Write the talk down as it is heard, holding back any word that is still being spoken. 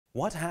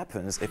What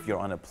happens if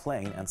you're on a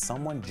plane and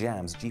someone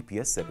jams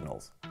GPS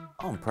signals?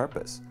 On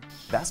purpose.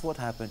 That's what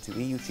happened to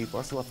EU Chief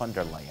Ursula von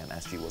der Leyen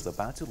as she was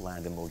about to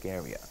land in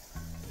Bulgaria.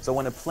 So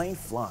when a plane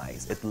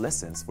flies, it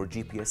listens for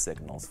GPS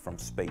signals from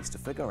space to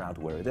figure out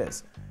where it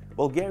is.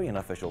 Bulgarian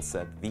officials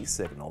said these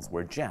signals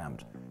were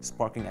jammed,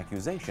 sparking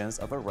accusations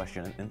of a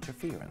Russian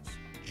interference.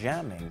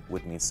 Jamming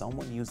would mean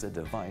someone used a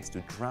device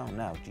to drown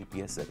out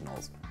GPS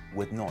signals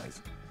with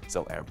noise,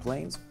 so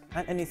airplanes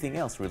and anything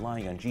else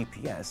relying on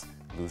GPS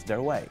lose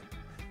their way.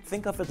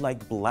 Think of it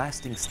like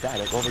blasting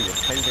static over your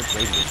favorite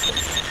radio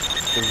station.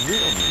 The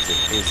real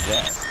music is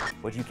there,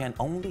 but you can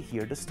only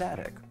hear the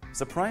static.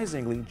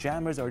 Surprisingly,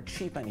 jammers are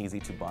cheap and easy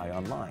to buy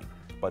online,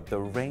 but the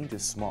range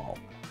is small.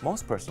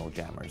 Most personal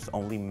jammers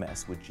only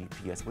mess with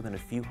GPS within a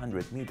few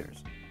hundred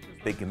meters.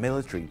 Big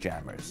military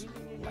jammers,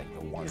 like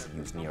the ones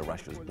used near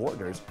Russia's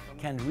borders,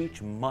 can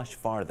reach much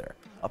farther,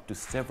 up to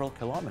several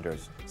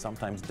kilometers,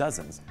 sometimes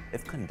dozens,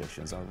 if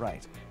conditions are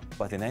right.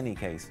 But in any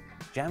case,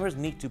 jammers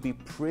need to be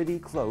pretty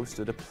close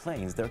to the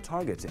planes they're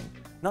targeting,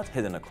 not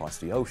hidden across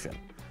the ocean.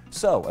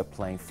 So a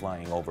plane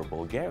flying over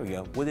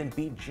Bulgaria wouldn't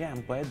be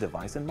jammed by a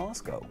device in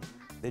Moscow.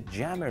 The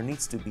jammer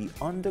needs to be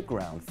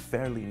underground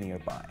fairly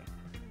nearby.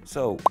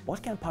 So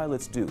what can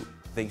pilots do?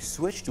 They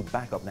switch to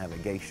backup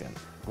navigation,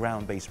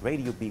 ground-based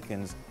radio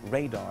beacons,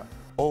 radar,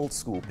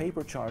 old-school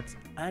paper charts,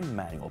 and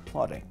manual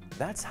plotting.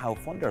 That's how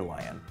von der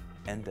Leyen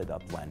ended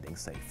up landing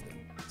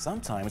safely.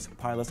 Sometimes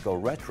pilots go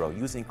retro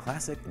using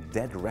classic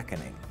dead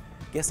reckoning,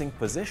 guessing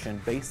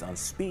position based on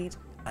speed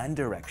and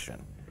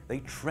direction. They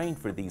train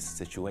for these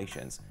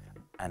situations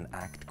and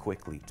act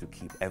quickly to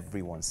keep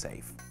everyone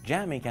safe.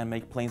 Jamming can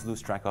make planes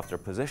lose track of their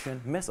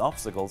position, miss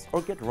obstacles,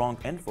 or get wrong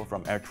info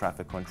from air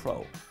traffic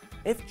control.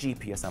 If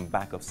GPS and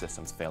backup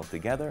systems fail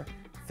together,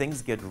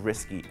 things get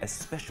risky,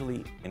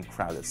 especially in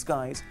crowded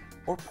skies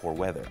or poor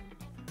weather.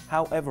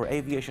 However,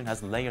 aviation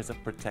has layers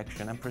of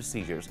protection and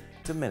procedures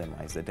to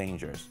minimize the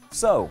dangers.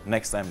 So,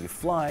 next time you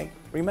fly,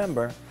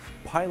 remember,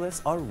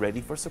 pilots are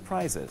ready for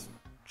surprises.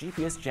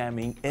 GPS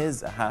jamming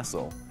is a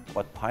hassle,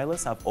 but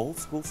pilots have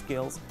old-school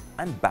skills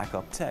and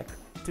backup tech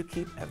to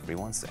keep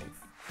everyone safe.